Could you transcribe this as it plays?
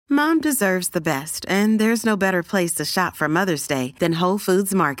Mom deserves the best, and there's no better place to shop for Mother's Day than Whole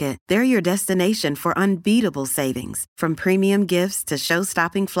Foods Market. They're your destination for unbeatable savings, from premium gifts to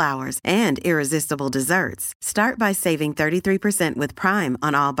show-stopping flowers and irresistible desserts. Start by saving 33% with Prime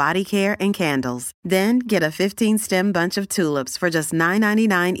on all body care and candles. Then get a 15-stem bunch of tulips for just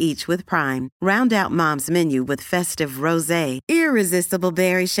 $9.99 each with Prime. Round out Mom's menu with festive rosé, irresistible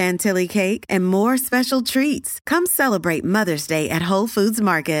berry chantilly cake, and more special treats. Come celebrate Mother's Day at Whole Foods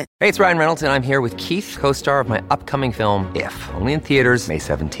Market. Hey, it's Ryan Reynolds, and I'm here with Keith, co-star of my upcoming film, If, only in theaters May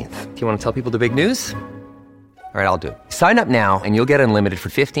 17th. Do you want to tell people the big news? All right, I'll do it. Sign up now and you'll get unlimited for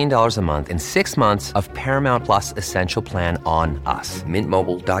 $15 a month and 6 months of Paramount Plus Essential Plan on us.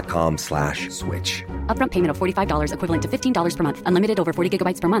 MintMobile.com/switch. Upfront payment of $45 equivalent to $15 per month. Unlimited over 40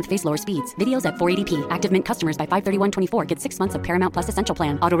 gigabytes per month. Face lower speeds. Videos at 480p. Active Mint customers by 531.24 get 6 months of Paramount Plus Essential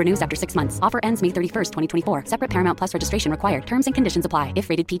Plan. Auto renews after 6 months. Offer ends May 31st, 2024. Separate Paramount Plus registration required. Terms and conditions apply if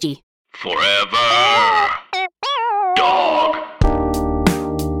rated PG. Forever Dog.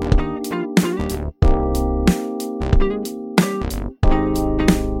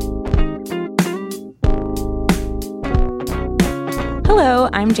 Hello,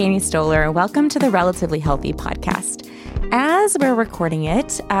 I'm Janie Stoller. Welcome to the Relatively Healthy podcast. As we're recording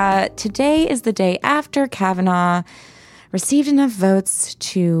it, today is the day after Kavanaugh received enough votes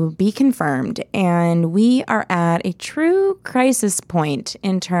to be confirmed, and we are at a true crisis point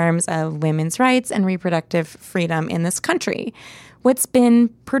in terms of women's rights and reproductive freedom in this country. What's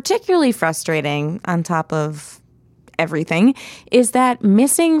been particularly frustrating, on top of everything, is that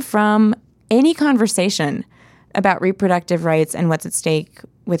missing from any conversation about reproductive rights and what's at stake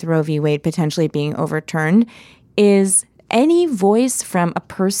with Roe v. Wade potentially being overturned is any voice from a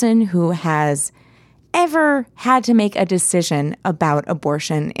person who has ever had to make a decision about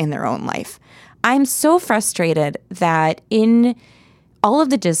abortion in their own life. I'm so frustrated that in all of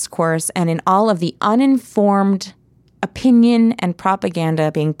the discourse and in all of the uninformed opinion and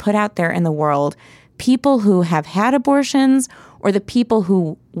propaganda being put out there in the world, people who have had abortions or the people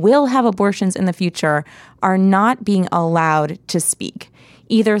who will have abortions in the future are not being allowed to speak,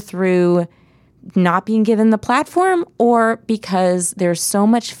 either through not being given the platform or because there's so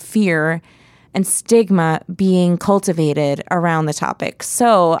much fear and stigma being cultivated around the topic.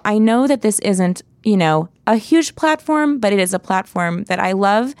 So I know that this isn't, a huge platform, but it is a platform that I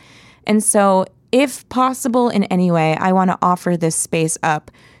love. And so if possible in any way, I want to offer this space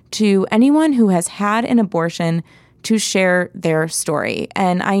up to anyone who has had an abortion to share their story.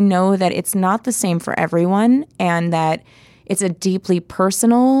 And I know that it's not the same for everyone and that it's a deeply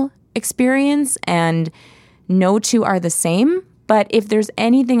personal experience and no two are the same. But if there's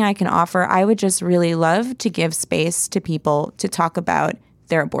anything I can offer, I would just really love to give space to people to talk about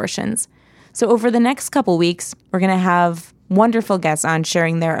their abortions. So over the next couple weeks, we're going to have wonderful guests on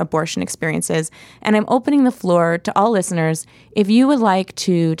sharing their abortion experiences. And I'm opening the floor to all listeners. If you would like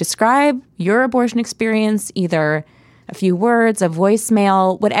to describe your abortion experience, either a few words, a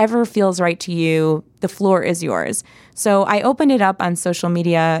voicemail, whatever feels right to you, the floor is yours. So I opened it up on social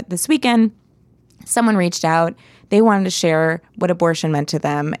media this weekend. Someone reached out. They wanted to share what abortion meant to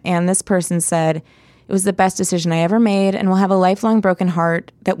them. And this person said, "It was the best decision I ever made and will have a lifelong broken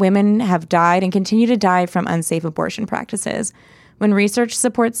heart that women have died and continue to die from unsafe abortion practices. When research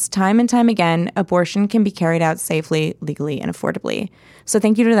supports time and time again, abortion can be carried out safely, legally, and affordably." So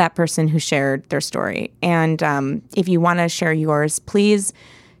thank you to that person who shared their story. And if you want to share yours, please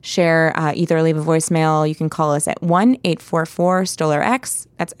share, either leave a voicemail. You can call us at 1-844-STOLARX.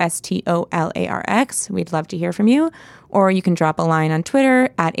 That's STOLARX. We'd love to hear from you. Or you can drop a line on Twitter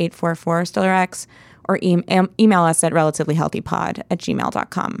at 844-STOLARX or email us at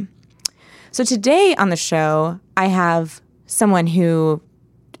relativelyhealthypod@gmail.com. So today on the show, I have someone who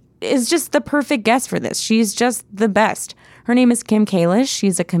is just the perfect guest for this. She's just the best. Her name is Kim Kalish.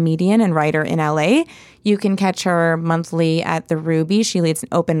 She's a comedian and writer in LA. You can catch her monthly at the Ruby. She leads an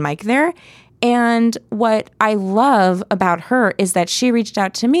open mic there. And what I love about her is that she reached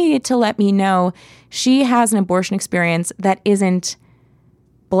out to me to let me know she has an abortion experience that isn't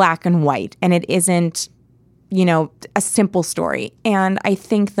black and white, and it isn't, a simple story. And I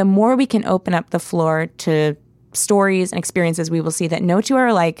think the more we can open up the floor to stories and experiences, we will see that no two are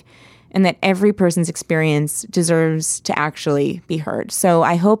alike and that every person's experience deserves to actually be heard. So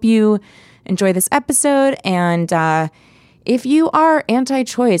I hope you enjoy this episode. And if you are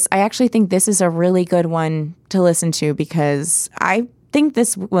anti-choice, I actually think this is a really good one to listen to because I think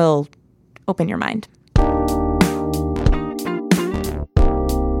this will open your mind.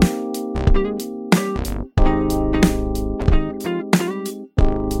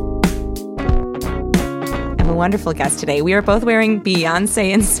 wonderful guest today. We are both wearing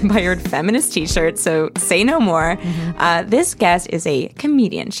Beyonce-inspired feminist t-shirts, so say no more. This guest is a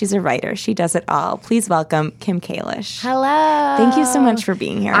comedian. She's a writer. She does it all. Please welcome Kim Kalish. Hello. Thank you so much for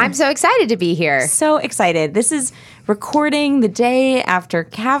being here. I'm so excited to be here. So excited. This is recording the day after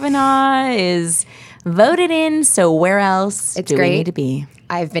Kavanaugh is voted in, so where else do we need to be?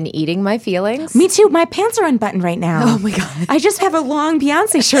 I've been eating my feelings. Me too. My pants are unbuttoned right now. Oh my God. I just have a long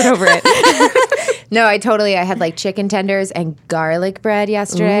Beyonce shirt over it. No, I had like chicken tenders and garlic bread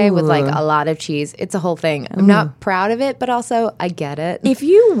yesterday with like a lot of cheese. It's a whole thing. I'm not proud of it, but also I get it. If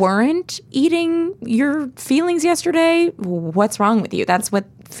you weren't eating your feelings yesterday, what's wrong with you? That's what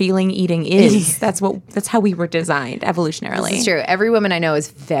feeling eating is. That's how we were designed evolutionarily. It's true. Every woman I know is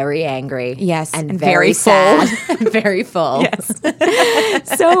very angry. Yes. And very sad. Very full. Yes.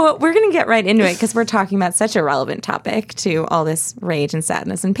 So we're going to get right into it because we're talking about such a relevant topic to all this rage and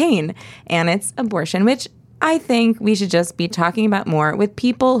sadness and pain. And it's abortion, which I think we should just be talking about more with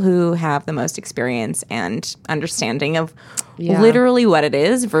people who have the most experience and understanding of literally what it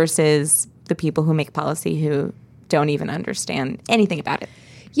is versus the people who make policy who don't even understand anything about it.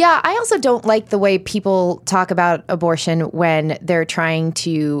 Yeah, I also don't like the way people talk about abortion when they're trying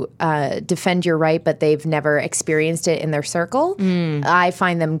to defend your right, but they've never experienced it in their circle. I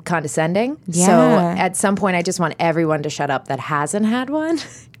find them condescending. Yeah. So at some point, I just want everyone to shut up that hasn't had one. I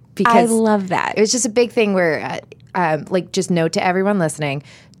Because love that. It was just a big thing where, just note to everyone listening,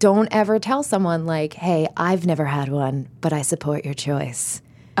 don't ever tell someone like, hey, I've never had one, but I support your choice.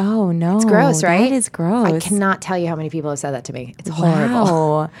 Oh, no. It's gross, right? That is gross. I cannot tell you how many people have said that to me. It's horrible.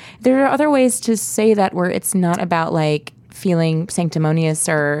 Wow. There are other ways to say that where it's not about like feeling sanctimonious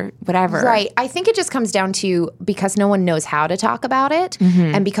or whatever. Right. I think it just comes down to because no one knows how to talk about it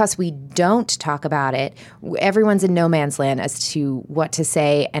and because we don't talk about it, everyone's in no man's land as to what to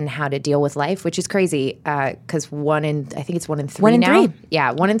say and how to deal with life, which is crazy because I think it's 1 in 3 1 in now. 3.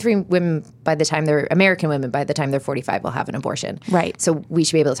 Yeah, 1 in 3 women American women by the time they're 45 will have an abortion. Right. So we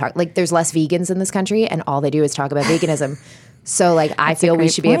should be able to talk. Like there's less vegans in this country and all they do is talk about veganism. So, I feel we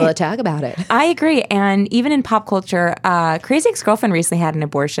should be able to talk about it. I agree. And even in pop culture, Crazy Ex-Girlfriend recently had an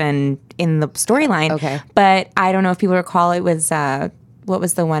abortion in the storyline. Okay. But I don't know if people recall, it was, what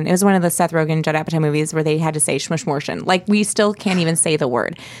was the one? It was one of the Seth Rogen, Judd Apatow movies where they had to say shmushmortion. Like, we still can't even say the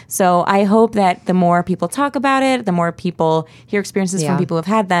word. So I hope that the more people talk about it, the more people hear experiences from people who have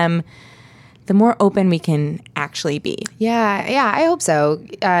had them, the more open we can actually be. Yeah, I hope so.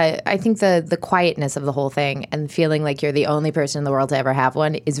 I think the quietness of the whole thing and feeling like you're the only person in the world to ever have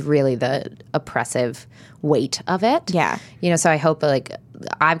one is really the oppressive weight of it. Yeah. So I hope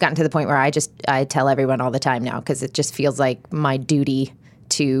I've gotten to the point where I tell everyone all the time now because it just feels like my duty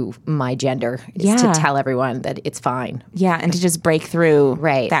to my gender is to tell everyone that it's fine. Yeah, and to just break through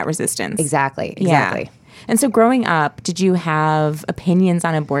Right. that resistance. Exactly. Yeah. And so growing up, did you have opinions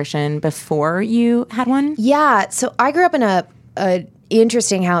on abortion before you had one? Yeah. So I grew up in a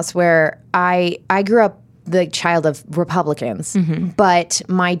interesting house where I grew up the child of Republicans, but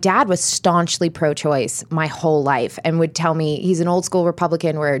my dad was staunchly pro-choice my whole life and would tell me he's an old school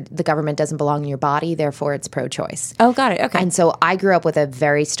Republican where the government doesn't belong in your body, therefore it's pro-choice. Oh, got it. Okay. And so I grew up with a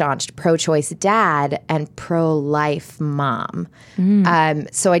very staunch pro-choice dad and pro-life mom.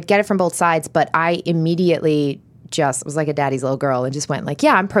 So I'd get it from both sides, but I immediately just was like a daddy's little girl and just went like,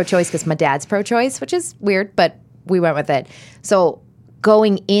 yeah, I'm pro-choice because my dad's pro-choice, which is weird, but we went with it. So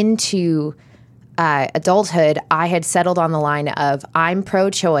going into adulthood, I had settled on the line of I'm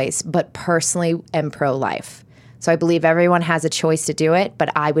pro-choice, but personally am pro-life. So I believe everyone has a choice to do it,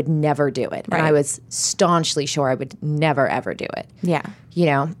 but I would never do it. Right. And I was staunchly sure I would never, ever do it. Yeah.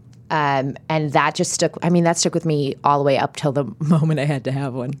 And that just stuck. I mean, that stuck with me all the way up till the moment I had to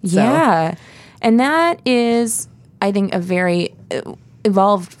have one. So. Yeah. And that is, I think, a very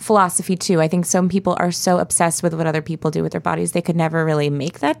evolved philosophy too. I think some people are so obsessed with what other people do with their bodies, they could never really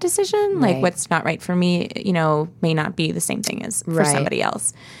make that decision. Right. Like what's not right for me, may not be the same thing as for Right. somebody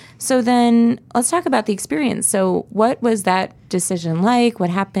else. So then let's talk about the experience. So what was that decision like? What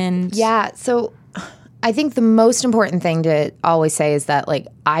happened? Yeah. So I think the most important thing to always say is that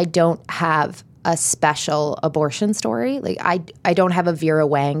I don't have a special abortion story. I don't have a Vera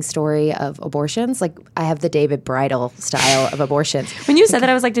Wang story of abortions. I have the David Bridal style of abortions. When you said that,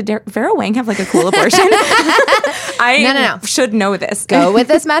 I was like, did Vera Wang have a cool abortion? I No. should know this. Go with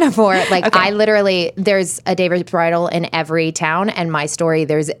this metaphor. I literally, there's a David Bridal in every town, and my story,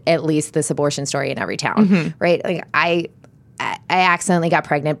 there's at least this abortion story in every town, right? I accidentally got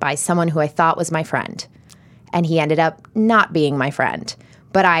pregnant by someone who I thought was my friend, and he ended up not being my friend.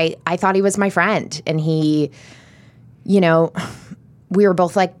 But I thought he was my friend, and he, we were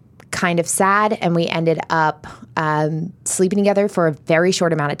both kind of sad, and we ended up sleeping together for a very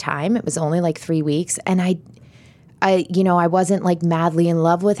short amount of time. It was only like 3 weeks, and I wasn't like madly in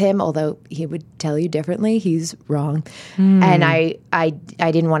love with him, although he would tell you differently. He's wrong. And I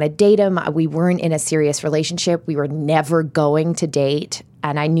didn't want to date him. We weren't in a serious relationship. We were never going to date,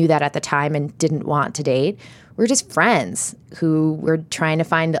 and I knew that at the time and didn't want to date. We were just friends who were trying to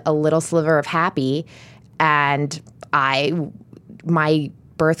find a little sliver of happy, and my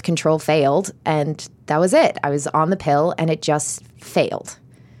birth control failed, and that was it. I was on the pill, and it just failed.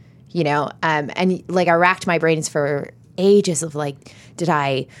 And like I racked my brains for ages of like, did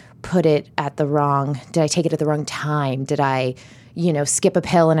I take it at the wrong time? Did I, skip a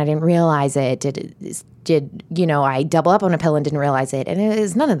pill and I didn't realize it? Did I double up on a pill and didn't realize it? And it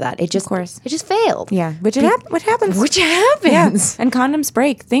is none of that. It just failed. Yeah. What happens? Which happens. Yeah. And condoms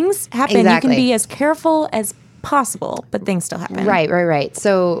break. Things happen. Exactly. You can be as careful as possible, but things still happen. Right.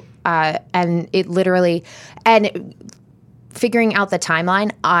 So, and it literally, and figuring out the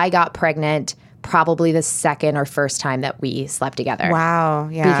timeline, I got pregnant probably the second or first time that we slept together. Wow.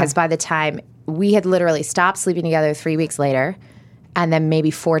 Yeah. Because by the time we had literally stopped sleeping together 3 weeks later, and then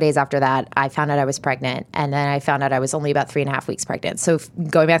maybe 4 days after that, I found out I was pregnant. And then I found out I was only about 3.5 weeks pregnant. So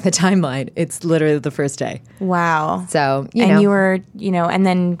going back the timeline, it's literally the first day. Wow. So, you were, and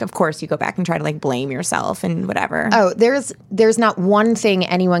then of course you go back and try to like blame yourself and whatever. Oh, there's not one thing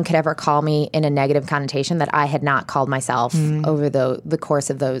anyone could ever call me in a negative connotation that I had not called myself over the course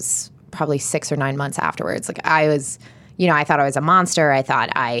of those probably 6 or 9 months afterwards. Like I was, I thought I was a monster. I thought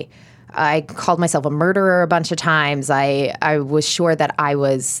I called myself a murderer a bunch of times. I was sure that I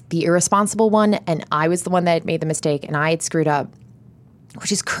was the irresponsible one, and I was the one that had made the mistake, and I had screwed up,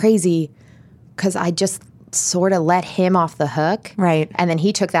 which is crazy because I just sort of let him off the hook. Right. And then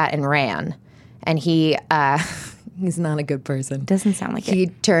he took that and ran. And he's not a good person. Doesn't sound like He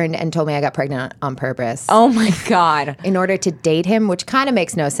it. turned and told me I got pregnant on purpose. Oh my God. In order to date him, which kind of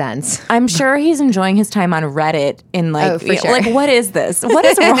makes no sense. I'm sure he's enjoying his time on Reddit in like, for sure. like, what is this? What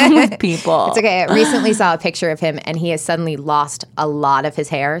is wrong with people? It's okay. I recently saw a picture of him, and he has suddenly lost a lot of his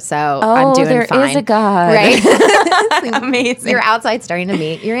hair. So I'm doing there fine. is a God. Right? Amazing. You're outside starting to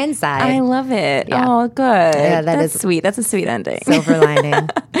meet your inside. I love it. Yeah. Oh, good. Yeah, That's sweet. That's a sweet ending. Silver lining.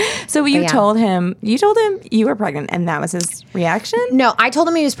 So you yeah. told him you were pregnant, and that was his reaction? No, I told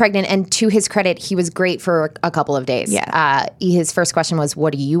him he was pregnant, and to his credit, he was great for a couple of days. Yeah. His first question was,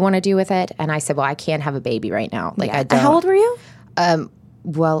 "What do you want to do with it?" And I said, "Well, I can't have a baby right now. Like, I don't." How old were you?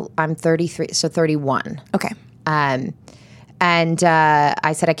 Well, I'm 33, so 31. Okay. And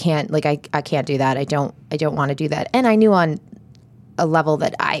I said, I can't. Like, I can't do that. I don't want to do that. And I knew on a level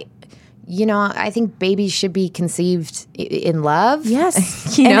that I think babies should be conceived in love.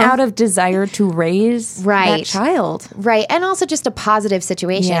 Yes. And out of desire to raise that child. Right. And also just a positive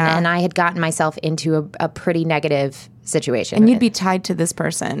situation. Yeah. And I had gotten myself into a pretty negative situation. And you'd be tied to this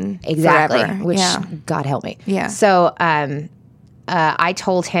person exactly, forever. which Yeah. God help me. Yeah. So I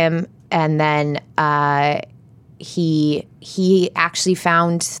told him, and then he actually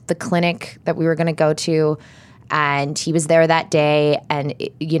found the clinic that we were going to go to, and he was there that day, and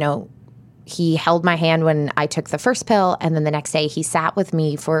he held my hand when I took the first pill, and then the next day he sat with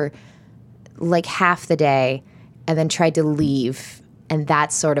me for like half the day and then tried to leave. And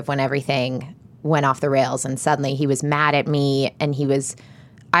that's sort of when everything went off the rails, and suddenly he was mad at me, and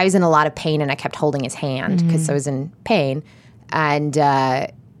I was in a lot of pain, and I kept holding his hand because I was in pain. And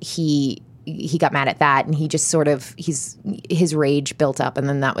he got mad at that, and he just sort of his rage built up, and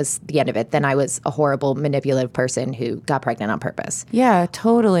then that was the end of it. Then I was a horrible, manipulative person who got pregnant on purpose. Yeah,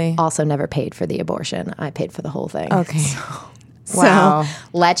 totally. Also never paid for the abortion. I paid for the whole thing. Okay. So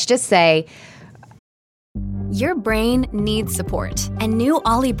let's just say your brain needs support, and new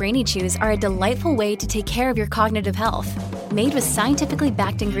Ollie Brainy Chews are a delightful way to take care of your cognitive health. Made with scientifically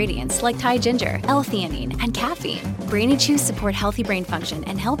backed ingredients like Thai ginger, L-theanine, and caffeine, Brainy Chews support healthy brain function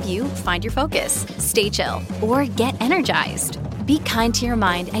and help you find your focus, stay chill, or get energized. Be kind to your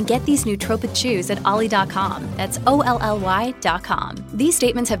mind and get these nootropic chews at ollie.com. That's OLLY.com. These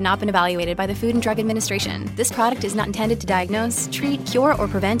statements have not been evaluated by the Food and Drug Administration. This product is not intended to diagnose, treat, cure, or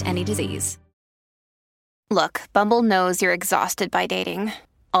prevent any disease. Look, Bumble knows you're exhausted by dating.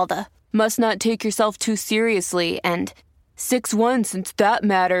 All the, must not take yourself too seriously, and 6'1" since that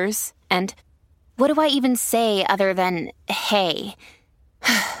matters. And what do I even say other than, hey?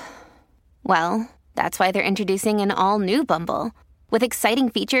 Well, that's why they're introducing an all-new Bumble, with exciting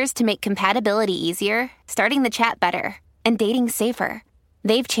features to make compatibility easier, starting the chat better, and dating safer.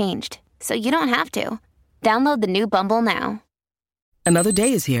 They've changed, so you don't have to. Download the new Bumble now. Another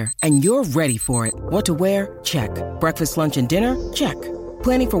day is here, and you're ready for it. What to wear? Check. Breakfast, lunch, and dinner? Check.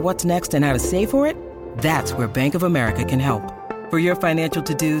 Planning for what's next and how to save for it? That's where Bank of America can help. For your financial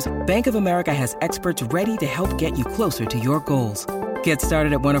to-dos, Bank of America has experts ready to help get you closer to your goals. Get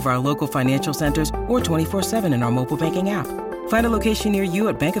started at one of our local financial centers or 24/7 in our mobile banking app. Find a location near you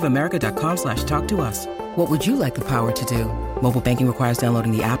at bankofamerica.com/talktous. What would you like the power to do? Mobile banking requires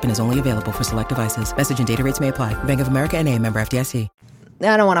downloading the app and is only available for select devices. Message and data rates may apply. Bank of America NA, member FDIC.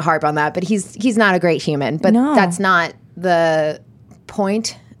 I don't want to harp on that, but he's not a great human. But that's not the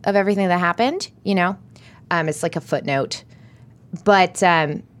point of everything that happened, you know? It's like a footnote. But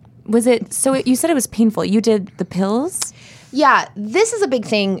was it, so you said it was painful. You did the pills? Yeah, this is a big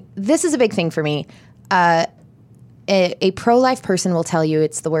thing. This is a big thing for me. A pro-life person will tell you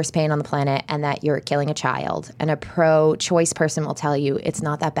it's the worst pain on the planet and that you're killing a child. And a pro-choice person will tell you it's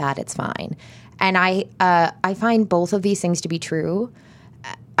not that bad, it's fine. And I find both of these things to be true.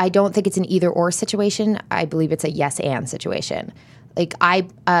 I don't think it's an either-or situation. I believe it's a yes-and situation. Like, I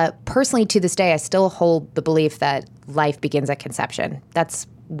personally, to this day, I still hold the belief that life begins at conception. That's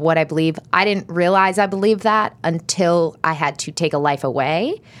what I believe. I didn't realize I believed that until I had to take a life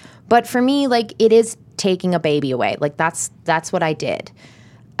away. But for me, like, it is taking a baby away. Like, that's what I did.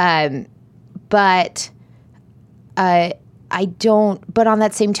 But I don't, but on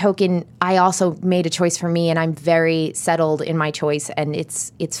that same token, I also made a choice for me, and I'm very settled in my choice, and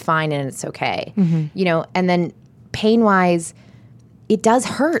it's fine and it's okay. Mm-hmm. You know, and then pain-wise, it does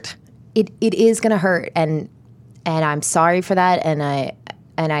hurt. It is going to hurt, and I'm sorry for that, and I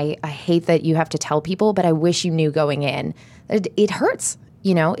hate that you have to tell people, but I wish you knew going in. It hurts.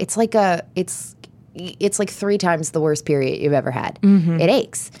 You know, it's like it's like 3 times the worst period you've ever had. Mm-hmm. It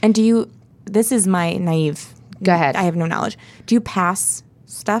aches. And this is my naive. Go ahead. I have no knowledge. Do you pass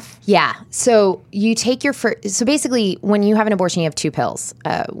stuff? Yeah. So you take so basically when you have an abortion, you have 2 pills.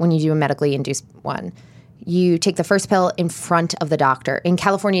 When you do a medically induced one, you take the first pill in front of the doctor. In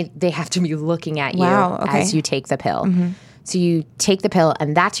California, they have to be looking at you as you take the pill. Mm-hmm. So you take the pill,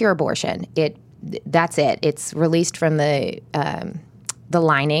 and that's your abortion. That's it. It's released from the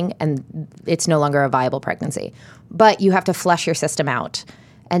lining, and it's no longer a viable pregnancy. But you have to flush your system out.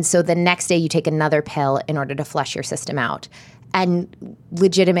 And so the next day you take another pill in order to flush your system out. And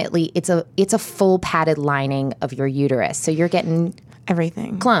legitimately, it's a full padded lining of your uterus. So you're getting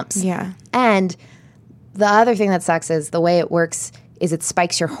everything. Clumps. Yeah. And the other thing that sucks is the way it works is it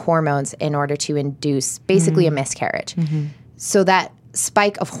spikes your hormones in order to induce basically a miscarriage. Mm-hmm. So that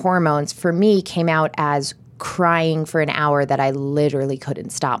spike of hormones for me came out as crying for an hour that I literally couldn't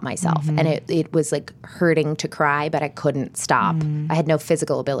stop myself. Mm-hmm. And it was like hurting to cry, but I couldn't stop. Mm-hmm. I had no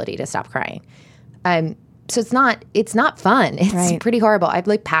physical ability to stop crying. So it's not fun. It's pretty horrible. I've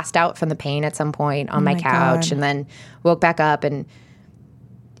like passed out from the pain at some point on my couch God. And then woke back up, and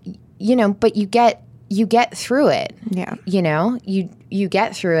you know, but you get through it. Yeah. You know, you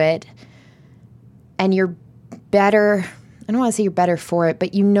get through it, and you're better. I don't want to say you're better for it,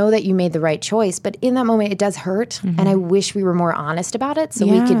 but you know that you made the right choice. But in that moment, it does hurt. Mm-hmm. And I wish we were more honest about it so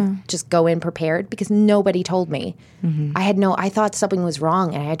we could just go in prepared, because nobody told me. Mm-hmm. I thought something was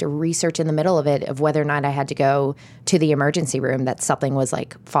wrong, and I had to research in the middle of it of whether or not I had to go to the emergency room, that something was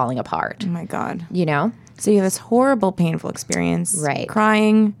like falling apart. Oh my God. You know? So you have this horrible, painful experience. Right.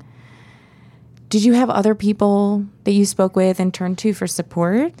 Crying. Did you have other people that you spoke with and turned to for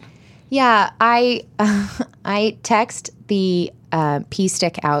support? Yeah, I text the pee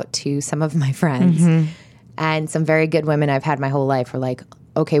stick out to some of my friends, mm-hmm. and some very good women I've had my whole life were like,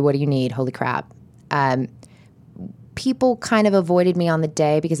 okay, what do you need? Holy crap. People kind of avoided me on the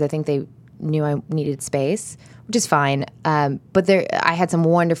day because I think they knew I needed space, which is fine. But I had some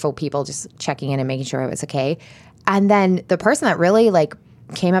wonderful people just checking in and making sure I was okay. And then the person that really like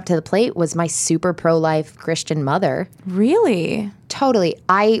came up to the plate was my super pro-life Christian mother. Really? Totally.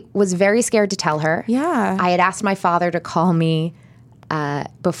 I was very scared to tell her. Yeah. I had asked my father to call me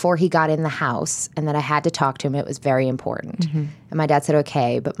before he got in the house, and that I had to talk to him. It was very important. Mm-hmm. And my dad said,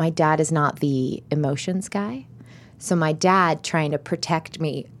 okay, but my dad is not the emotions guy. So my dad, trying to protect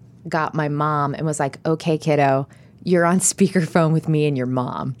me, got my mom and was like, okay, kiddo, you're on speakerphone with me and your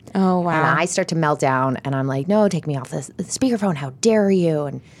mom. Oh, wow. And I start to melt down, and I'm like, no, take me off the speakerphone. How dare you?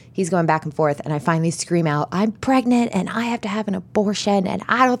 And he's going back and forth, and I finally scream out, I'm pregnant, and I have to have an abortion, and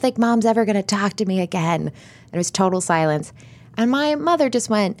I don't think mom's ever going to talk to me again. And it was total silence. And my mother just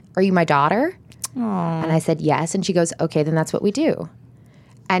went, are you my daughter? Aww. And I said, yes. And she goes, okay, then that's what we do.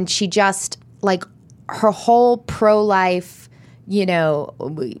 And she just, like, her whole pro-life, you know,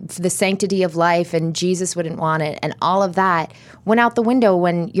 the sanctity of life and Jesus wouldn't want it and all of that went out the window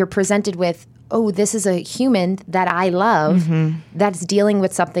when you're presented with, oh, this is a human that I love that's dealing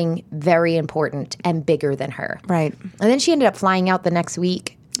with something very important and bigger than her. Right. And then she ended up flying out the next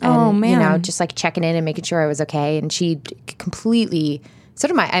week. And, Oh, man. You know, just like checking in and making sure I was okay. And she completely, so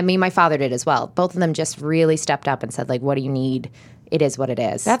did my father did as well. Both of them just really stepped up and said, like, what do you need? It is what it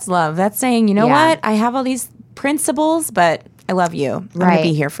is. That's love. That's saying, you know Yeah. what? I have all these principles, but I love you. I'm going to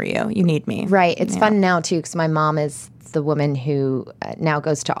be here for you. You need me. Right. It's fun now, too, because my mom is the woman who now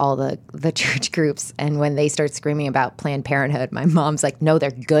goes to all the church groups. And when they start screaming about Planned Parenthood, my mom's like, no,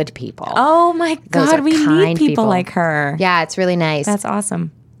 they're good people. Oh, my Those God. are We need kind people like her. Yeah, it's really nice. That's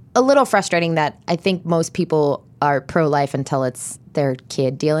awesome. A little frustrating that I think most people are pro-life until it's their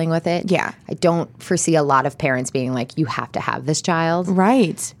kid dealing with it. Yeah. I don't foresee a lot of parents being like, you have to have this child.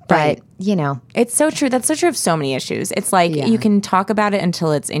 Right. But, right. you know. It's so true. That's so true of so many issues. It's like you can talk about it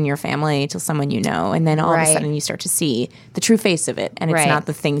until it's in your family, till someone you know, and then all of a sudden you start to see the true face of it. And it's not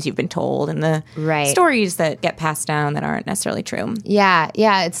the things you've been told and the stories that get passed down that aren't necessarily true. Yeah.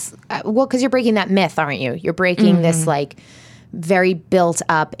 Yeah. It's, well, because you're breaking that myth, aren't you? You're breaking this like very built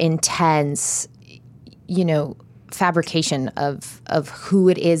up, intense, you know, fabrication of who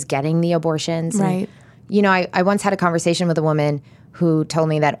it is getting the abortions. Right. And, you know, I once had a conversation with a woman who told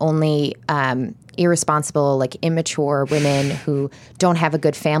me that only irresponsible, like immature women who don't have a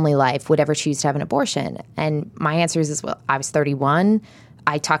good family life would ever choose to have an abortion. And my answer is, well, I was 31.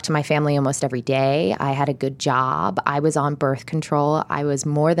 I talked to my family almost every day. I had a good job. I was on birth control. I was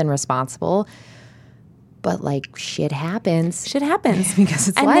more than responsible. But like shit happens. Shit happens. Because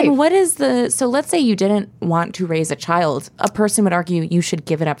it's and life. then what is so let's say you didn't want to raise a child. A person would argue you should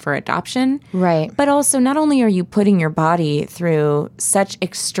give it up for adoption. Right. But also not only are you putting your body through such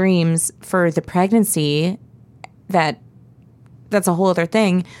extremes for the pregnancy that's a whole other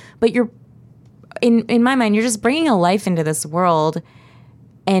thing, but you're in my mind, you're just bringing a life into this world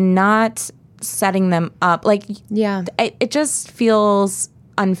and not setting them up. Like, it just feels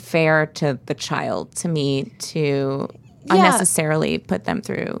unfair to the child, to me, to unnecessarily put them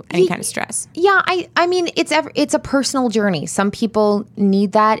through any kind of stress. Yeah, I mean, it's a personal journey. Some people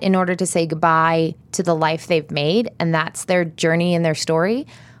need that in order to say goodbye to the life they've made, and that's their journey and their story.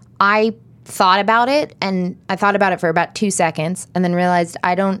 I thought about it, and I thought about it for about 2 seconds, and then realized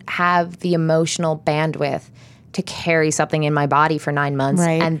I don't have the emotional bandwidth to carry something in my body for 9 months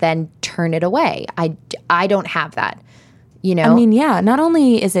and then turn it away. I don't have that. You know? I mean, yeah, not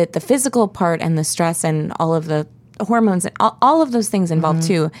only is it the physical part and the stress and all of the hormones and all of those things involved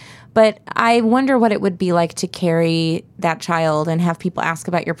too, but I wonder what it would be like to carry that child and have people ask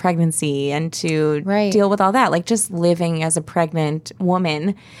about your pregnancy and to deal with all that, like just living as a pregnant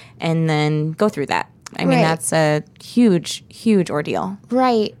woman and then go through that. I mean, that's a huge, huge ordeal.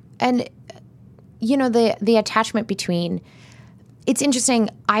 Right. And, you know, the attachment between, it's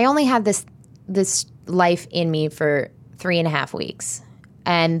interesting. I only had this life in me for 3.5 weeks.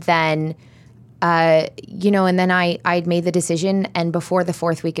 And then, you know, and then I'd made the decision, and before the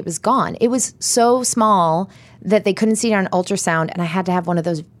 4th week, it was gone. It was so small that they couldn't see it on ultrasound, and I had to have one of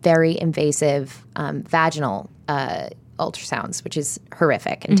those very invasive vaginal ultrasounds, which is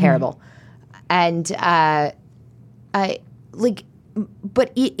horrific and terrible. And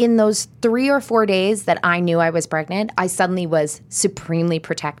but in those 3 or 4 days that I knew I was pregnant, I suddenly was supremely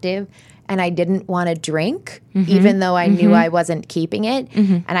protective. And I didn't want to drink, even though I knew I wasn't keeping it.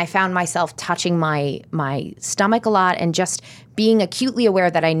 And I found myself touching my stomach a lot and just being acutely aware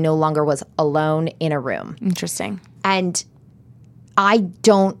that I no longer was alone in a room. Interesting. And I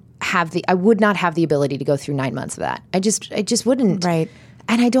would not have the ability to go through 9 months of that. I just wouldn't. Right.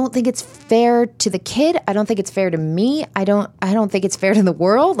 And I don't think it's fair to the kid. I don't think it's fair to me. I don't think it's fair to the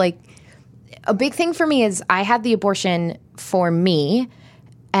world. Like, a big thing for me is I had the abortion for me,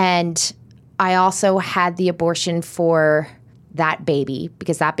 and I also had the abortion for that baby,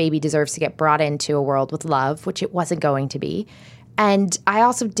 because that baby deserves to get brought into a world with love, which it wasn't going to be. And I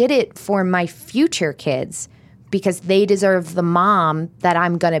also did it for my future kids, because they deserve the mom that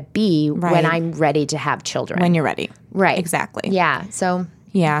I'm going to be when I'm ready to have children. When you're ready. Right. Exactly. Yeah. So.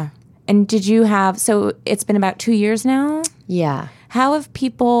 Yeah. And did you so it's been about 2 years now? Yeah. How have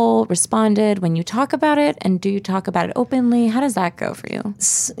people responded when you talk about it? And do you talk about it openly? How does that go for you?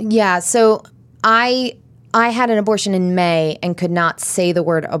 Yeah. So I had an abortion in May and could not say the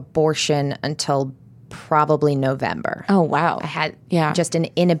word abortion until probably November. Oh, wow. I had just an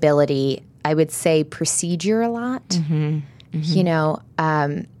inability. I would say procedure a lot, you know,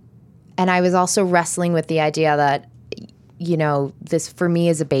 and I was also wrestling with the idea that, you know, this for me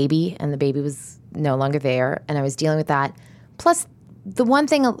is a baby, and the baby was no longer there, and I was dealing with that. Plus, the one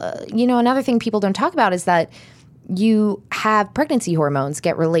thing, you know, another thing people don't talk about is that you have pregnancy hormones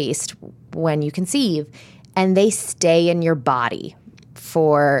get released when you conceive, and they stay in your body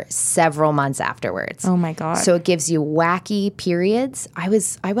for several months afterwards. Oh my God. So it gives you wacky periods. I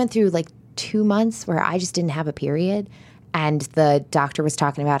went through like 2 months where I just didn't have a period. And the doctor was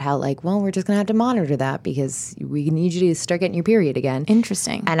talking about how like, well, we're just going to have to monitor that because we need you to start getting your period again.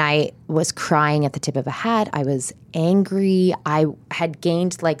 Interesting. And I was crying at the tip of a hat. I was angry. I had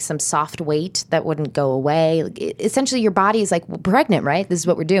gained like some soft weight that wouldn't go away. Like, essentially, your body is like, well, pregnant, right? This is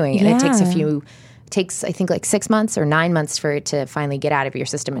what we're doing. And it takes I think like 6 months or 9 months for it to finally get out of your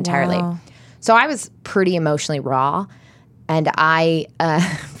system entirely. Wow. So I was pretty emotionally raw. And I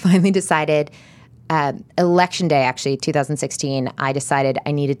finally decided, election day, actually, 2016, I decided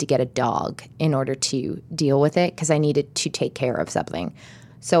I needed to get a dog in order to deal with it because I needed to take care of something.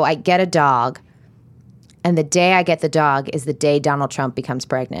 So I get a dog, and the day I get the dog is the day Donald Trump becomes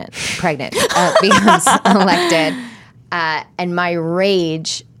becomes elected. And my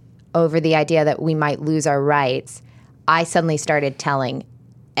rage over the idea that we might lose our rights, I suddenly started telling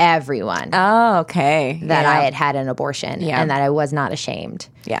everyone that I had had an abortion and that I was not ashamed.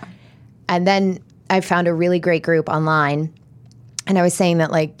 Yeah. And then I found a really great group online, and I was saying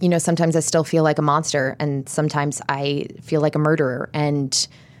that, like, you know, sometimes I still feel like a monster, and sometimes I feel like a murderer, and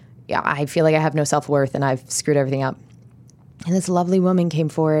I feel like I have no self-worth, and I've screwed everything up. And this lovely woman came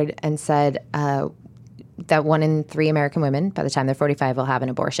forward and said that 1 in 3 American women, by the time they're 45, will have an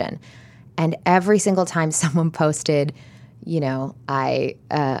abortion. And every single time someone posted, you know, I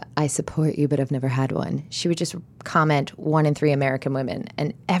support you, but I've never had one, she would just comment 1 in 3 American women.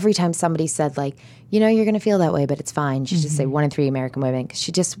 And every time somebody said, like, you know, you're going to feel that way, but it's fine, she'd just say 1 in 3 American women, because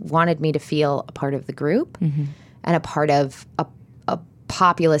she just wanted me to feel a part of the group and a part of a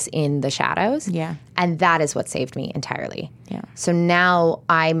populace in the shadows. Yeah. And that is what saved me entirely. Yeah. So now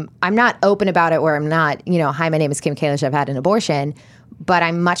I'm not open about it where I'm not, you know, hi, my name is Kim Kalish, I've had an abortion. But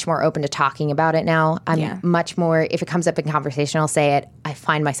I'm much more open to talking about it now. I'm much more, if it comes up in conversation, I'll say it. I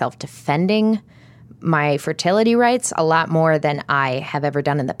find myself defending my fertility rights a lot more than I have ever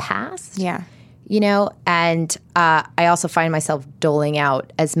done in the past. Yeah. You know, and I also find myself doling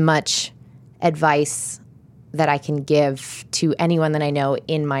out as much advice that I can give to anyone that I know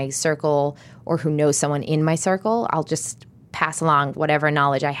in my circle or who knows someone in my circle. I'll just pass along whatever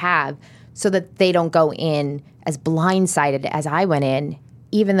knowledge I have so that they don't go in as blindsided as I went in,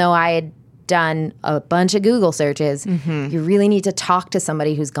 even though I had done a bunch of Google searches. You really need to talk to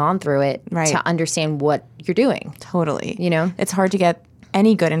somebody who's gone through it to understand what you're doing. Totally. You know? It's hard to get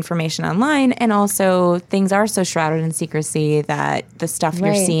any good information online, and also things are so shrouded in secrecy that the stuff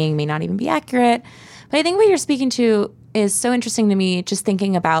you're seeing may not even be accurate. But I think what you're speaking to is so interesting to me, just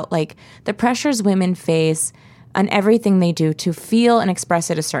thinking about like the pressures women face on everything they do to feel and express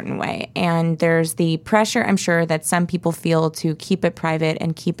it a certain way. And there's the pressure, I'm sure, that some people feel to keep it private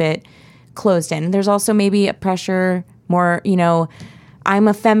and keep it closed in. There's also maybe a pressure more, you know, I'm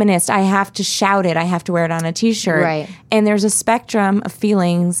a feminist, I have to shout it, I have to wear it on a t-shirt. Right. And there's a spectrum of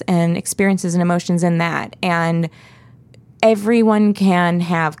feelings and experiences and emotions in that. And everyone can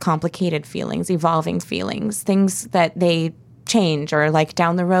have complicated feelings, evolving feelings, things that they change, or like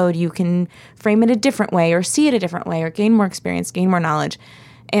down the road you can frame it a different way or see it a different way or gain more experience, gain more knowledge.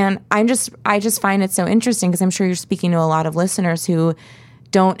 And I just find it so interesting because I'm sure you're speaking to a lot of listeners who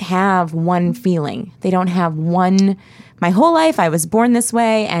don't have one feeling. They don't have one, my whole life I was born this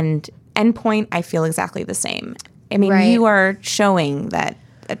way, and endpoint I feel exactly the same. I mean, you are showing that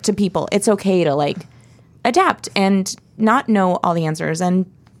to people it's okay to like adapt and not know all the answers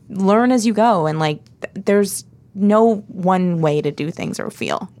and learn as you go, and like there's no one way to do things or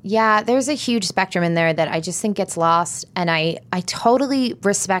feel. Yeah, there's a huge spectrum in there that I just think gets lost. And I totally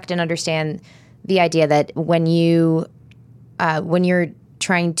respect and understand the idea that when you're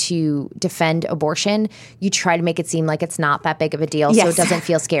trying to defend abortion, you try to make it seem like it's not that big of a deal, so it doesn't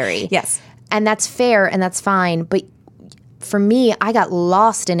feel scary. Yes. And that's fair and that's fine. But for me, I got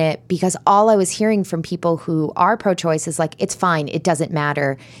lost in it because all I was hearing from people who are pro-choice is like, it's fine, it doesn't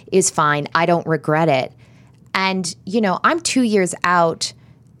matter, it's fine, I don't regret it. And, you know, I'm 2 years out,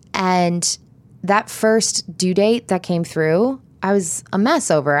 and that first due date that came through, I was a mess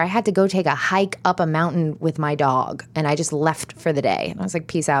over. I had to go take a hike up a mountain with my dog, and I just left for the day. And I was like,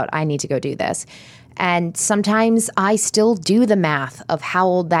 peace out, I need to go do this. And sometimes I still do the math of how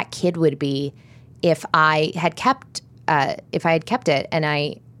old that kid would be if I had kept it. And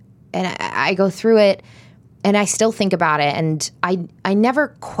I go through it, and I still think about it. And I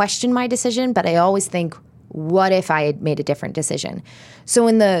never question my decision, but I always think, what if I had made a different decision? So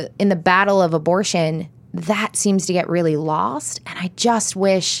in the battle of abortion, that seems to get really lost. And I just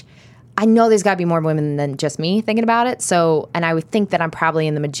wish I know there's got to be more women than just me thinking about it. So, and I would think that I'm probably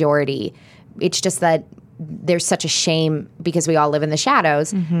in the majority. It's just that there's such a shame because we all live in the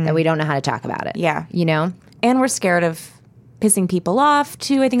shadows that we don't know how to talk about it. Yeah. You know? And we're scared of pissing people off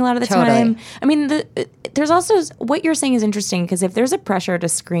too, I think a lot of the time. I mean, there's also, what you're saying is interesting because if there's a pressure to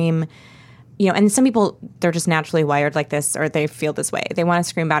scream, you know, and some people, they're just naturally wired like this or they feel this way. They want to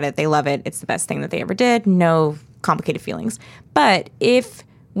scream about it. They love it. It's the best thing that they ever did. No complicated feelings. But if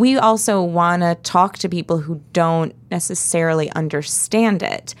we also want to talk to people who don't necessarily understand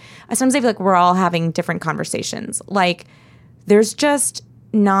it, I sometimes feel like we're all having different conversations. Like, there's just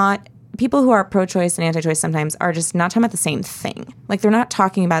not, people who are pro-choice and anti-choice sometimes are just not talking about the same thing. Like, they're not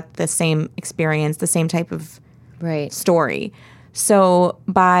talking about the same experience, the same type of story. So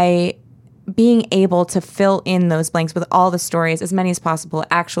by being able to fill in those blanks with all the stories, as many as possible,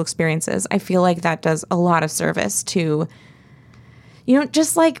 actual experiences, I feel like that does a lot of service to, you know,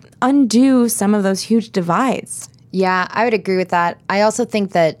 just like undo some of those huge divides. Yeah, I would agree with that. I also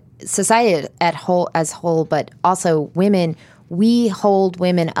think that society as whole, but also women, we hold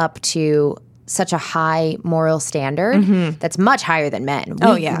women up to such a high moral standard that's much higher than men.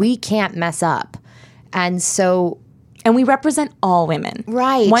 We can't mess up. And so... And we represent all women.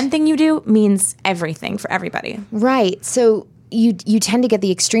 Right. One thing you do means everything for everybody. Right. So you tend to get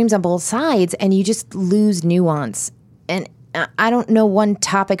the extremes on both sides and you just lose nuance. And I don't know one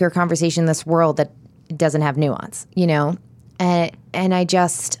topic or conversation in this world that doesn't have nuance, you know? And I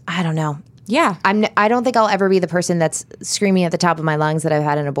don't know. Yeah. I don't think I'll ever be the person that's screaming at the top of my lungs that I've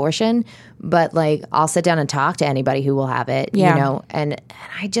had an abortion, but like I'll sit down and talk to anybody who will have it, you know? And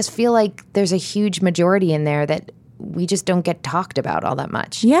I just feel like there's a huge majority in there that we just don't get talked about all that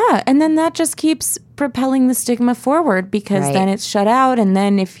much. Yeah. And then that just keeps propelling the stigma forward because then it's shut out. And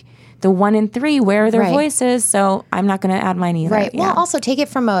then if the 1 in 3, where are their voices? So I'm not going to add mine either. Right. Yeah. Well, also if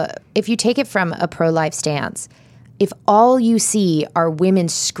you take it from a pro-life stance, if all you see are women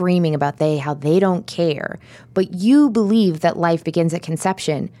screaming about how they don't care, but you believe that life begins at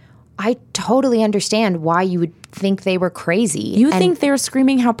conception, I totally understand why you would think they were crazy. You think they're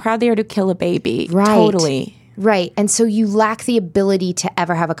screaming how proud they are to kill a baby. Right. Totally. Right. And so you lack the ability to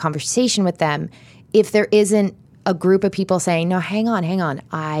ever have a conversation with them if there isn't a group of people saying, no, hang on.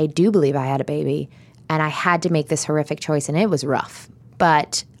 I do believe I had a baby and I had to make this horrific choice and it was rough,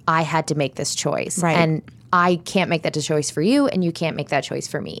 but I had to make this choice. Right. And I can't make that choice for you and you can't make that choice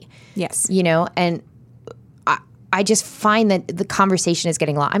for me. Yes. You know, and I just find that the conversation is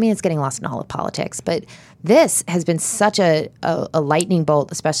getting lost. I mean, it's getting lost in all of politics, but this has been such a lightning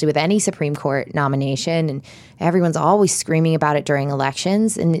bolt, especially with any Supreme Court nomination, and everyone's always screaming about it during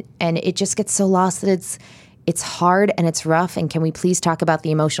elections, and it just gets so lost that it's hard and it's rough, and can we please talk about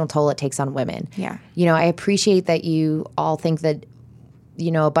the emotional toll it takes on women? Yeah. You know, I appreciate that you all think that,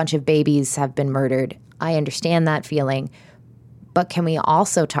 you know, a bunch of babies have been murdered. I understand that feeling, but can we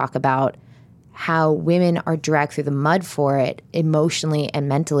also talk about how women are dragged through the mud for it emotionally and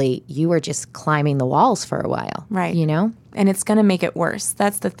mentally? You are just climbing the walls for a while. Right. You know? And it's going to make it worse.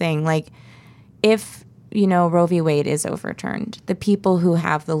 That's the thing. Like, if, you know, Roe v. Wade is overturned, the people who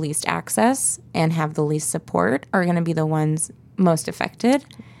have the least access and have the least support are going to be the ones most affected.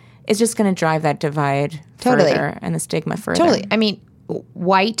 It's just going to drive that divide further and the stigma further. Totally. I mean,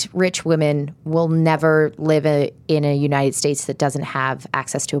 white, rich women will never live in a United States that doesn't have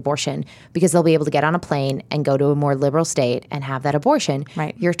access to abortion because they'll be able to get on a plane and go to a more liberal state and have that abortion.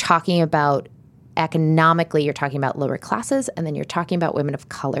 Right. You're talking about economically, you're talking about lower classes, and then you're talking about women of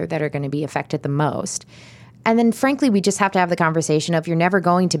color that are going to be affected the most. And then, frankly, we just have to have the conversation of you're never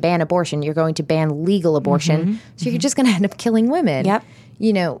going to ban abortion. You're going to ban legal abortion. So you're just going to end up killing women. Yep.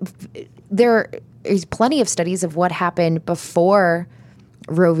 You know, there is plenty of studies of what happened before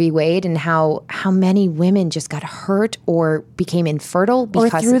Roe v. Wade and how many women just got hurt or became infertile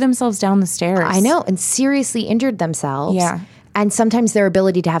because or threw themselves down the stairs. I know, and seriously injured themselves. Yeah. And sometimes their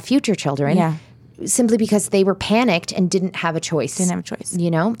ability to have future children. Yeah. Simply because they were panicked and didn't have a choice. Didn't have a choice.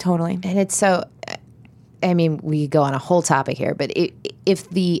 You know? Totally. And it's so, I mean, we go on a whole topic here, but if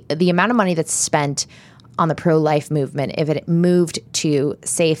the amount of money that's spent on the pro-life movement, if it moved to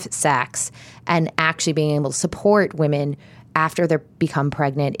safe sex and actually being able to support women after they become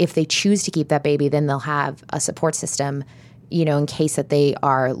pregnant, if they choose to keep that baby, then they'll have a support system, you know, in case that they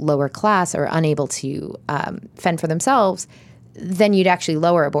are lower class or unable to fend for themselves, then you'd actually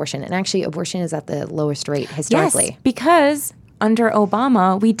lower abortion. And actually, abortion is at the lowest rate historically. Yes, because under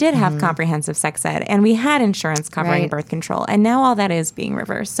Obama, we did have comprehensive sex ed and we had insurance covering birth control. And now all that is being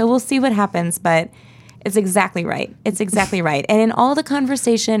reversed. So we'll see what happens, but it's exactly right. It's exactly right. And in all the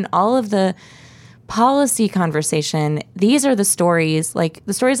conversation, all of the policy conversation, these are the stories like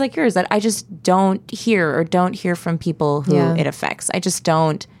yours that I just don't hear from people who it affects. I just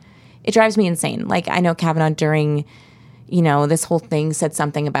don't. It drives me insane. Like, I know Kavanaugh during, this whole thing said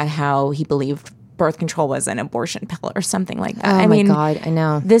something about how he believed birth control was an abortion pill or something like that. Oh, my God, I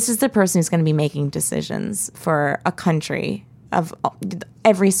know. This is the person who's going to be making decisions for a country of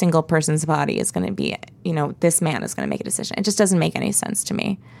every single person's body is going to be, this man is going to make a decision. It just doesn't make any sense to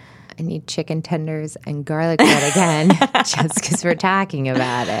me. I need chicken tenders and garlic bread again, just because we're talking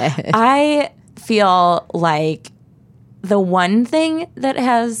about it. I feel like the one thing that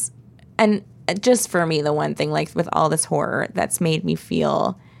has, and just for me, the one thing, like with all this horror that's made me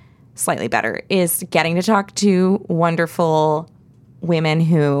feel slightly better is getting to talk to wonderful women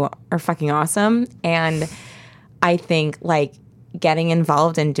who are fucking awesome. And I think like getting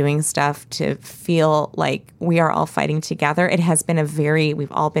involved in doing stuff to feel like we are all fighting together. It has been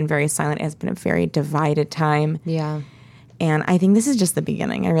we've all been very silent. It has been a very divided time. Yeah. And I think this is just the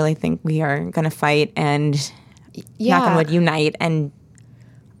beginning. I really think we are going to fight and knock on wood, unite and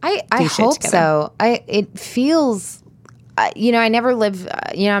I hope so. It feels, I never live,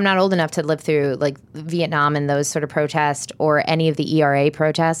 I'm not old enough to live through like Vietnam and those sort of protests or any of the ERA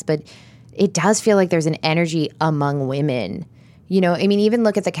protests, but it does feel like there's an energy among women. Even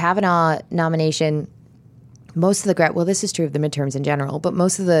look at the Kavanaugh nomination. Most of this is true of the midterms in general, but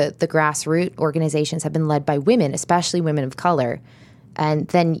most of the grassroots organizations have been led by women, especially women of color.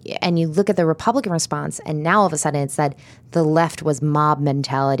 And you look at the Republican response, and now all of a sudden it's that the left was mob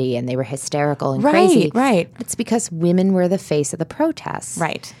mentality and they were hysterical and crazy. Right. It's because women were the face of the protests.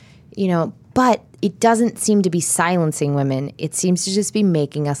 Right. But it doesn't seem to be silencing women. It seems to just be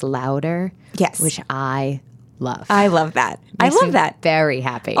making us louder. Yes. Which I love. I love that. I love that. Very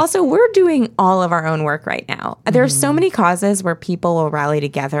happy. Also, we're doing all of our own work right now. There are so many causes where people will rally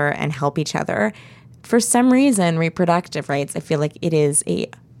together and help each other. For some reason, reproductive rights, I feel like it is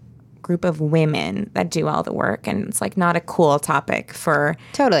a group of women that do all the work. And it's like not a cool topic for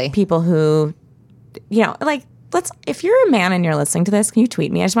people who, if you're a man and you're listening to this, can you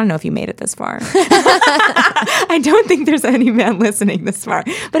tweet me? I just want to know if you made it this far. I don't think there's any man listening this far.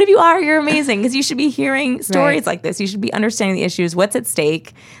 But if you are, you're amazing because you should be hearing stories like this. You should be understanding the issues, what's at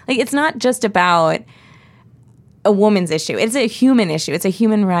stake. Like, it's not just about a woman's issue. It's a human issue. It's a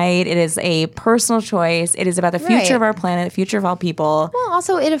human right. It is a personal choice. It is about the future of our planet, the future of all people. Well,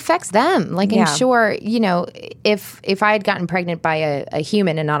 also it affects them. Like, I'm sure, if I had gotten pregnant by a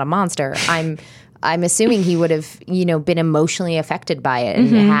human and not a monster, I'm assuming he would have, been emotionally affected by it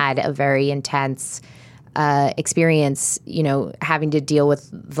and had a very intense experience, having to deal with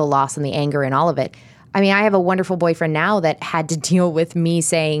the loss and the anger and all of it. I mean, I have a wonderful boyfriend now that had to deal with me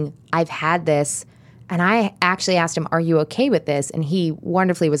saying, I've had this. And I actually asked him, are you okay with this? And he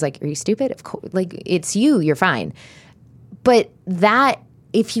wonderfully was like, are you stupid? Of course, like, it's you're fine. But that,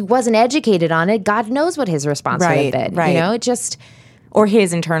 if he wasn't educated on it, God knows what his response would have been. Right. It just... Or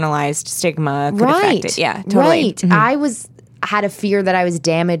his internalized stigma could affect it. Yeah, totally. Right. I had a fear that I was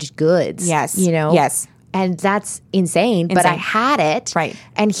damaged goods. Yes. Yes. And that's insane. But I had it. Right.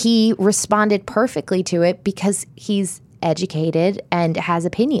 And he responded perfectly to it because he's educated and has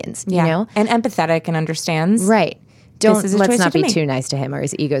opinions, and empathetic and understands. Right. Let's not be too nice to him, or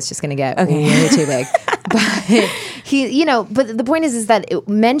his ego's just going to get way too big. But but the point is that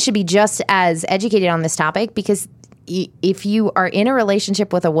men should be just as educated on this topic, because if you are in a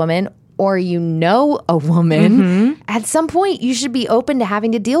relationship with a woman or a woman, at some point you should be open to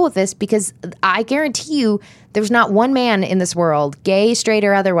having to deal with this, because I guarantee you there's not one man in this world, gay, straight,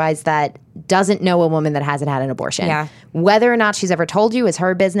 or otherwise, that doesn't know a woman that hasn't had an abortion. Yeah. Whether or not she's ever told you is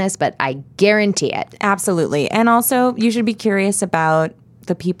her business, but I guarantee it. Absolutely. And also, you should be curious about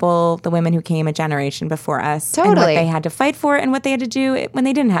the women who came a generation before us. Totally. And what they had to fight for and what they had to do when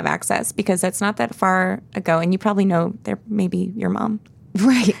they didn't have access, because that's not that far ago. And you probably know they're maybe your mom.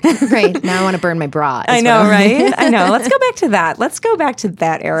 Right. Now I want to burn my bra. I know, right? I know. Let's go back to that. Let's go back to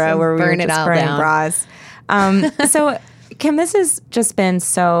that era where we were just burning bras. So, Kim, this has just been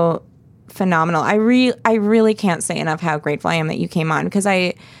so phenomenal. I really can't say enough how grateful I am that you came on, because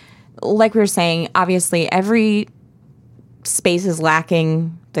like we were saying, obviously every space is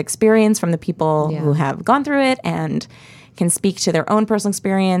lacking the experience from the people who have gone through it and can speak to their own personal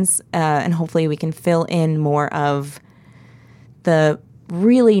experience, and hopefully we can fill in more of the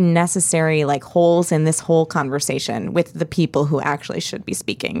really necessary holes in this whole conversation with the people who actually should be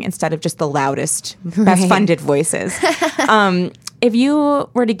speaking, instead of just the loudest, best funded voices. If you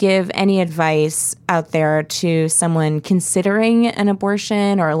were to give any advice out there to someone considering an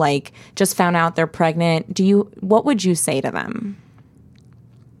abortion, or just found out they're pregnant, what would you say to them?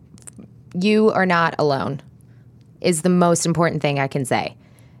 You are not alone is the most important thing I can say.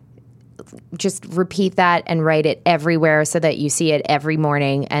 Just repeat that and write it everywhere so that you see it every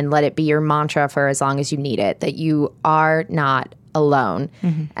morning, and let it be your mantra for as long as you need it, that you are not alone.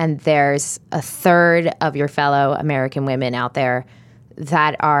 And there's a third of your fellow American women out there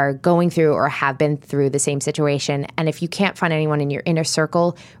that are going through or have been through the same situation. And if you can't find anyone in your inner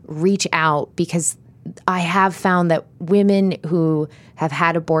circle, reach out, because I have found that women who have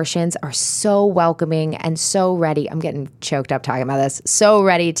had abortions are so welcoming and so ready. I'm getting choked up talking about this. So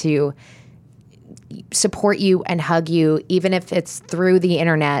ready to support you and hug you, even if it's through the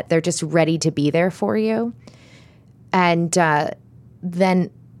internet. They're just ready to be there for you. And then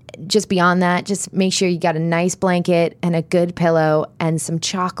just beyond that, just make sure you got a nice blanket and a good pillow and some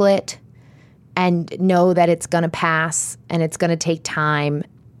chocolate, and know that it's going to pass and it's going to take time,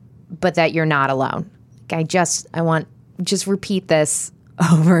 but that you're not alone. I want just repeat this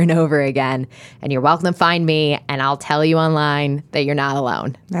over and over again, and you're welcome to find me, and I'll tell you online that you're not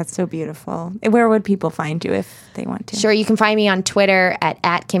alone. That's so beautiful. Where would people find you if they want to? Sure, you can find me on Twitter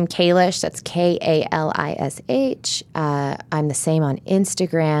at Kim Kalish. That's Kalish. I'm the same on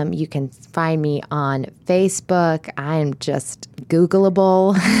Instagram. You can find me on Facebook. I'm just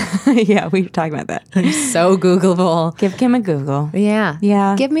Googleable. Yeah, we were talking about that. I'm so Googleable. Give Kim a Google. Yeah.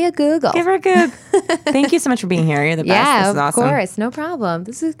 Give me a Google. Give her a Google. Thank you so much for being here. You're the best. Yeah, this is awesome. Of course. No problem.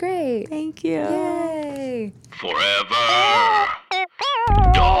 This is great. Thank you. Yay. Forever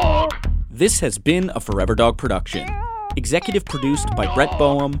Dog. This has been a Forever Dog production. Executive produced by Brett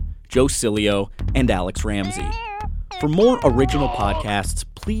Boehm, Joe Cilio, and Alex Ramsey. For more original podcasts,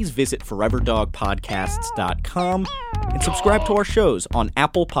 please visit foreverdogpodcasts.com and subscribe to our shows on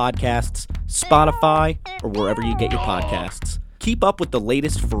Apple Podcasts, Spotify, or wherever you get your podcasts. Keep up with the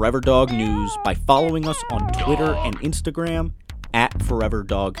latest Forever Dog news by following us on Twitter and Instagram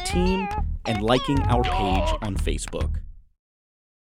 @ForeverDogTeam and liking our page on Facebook.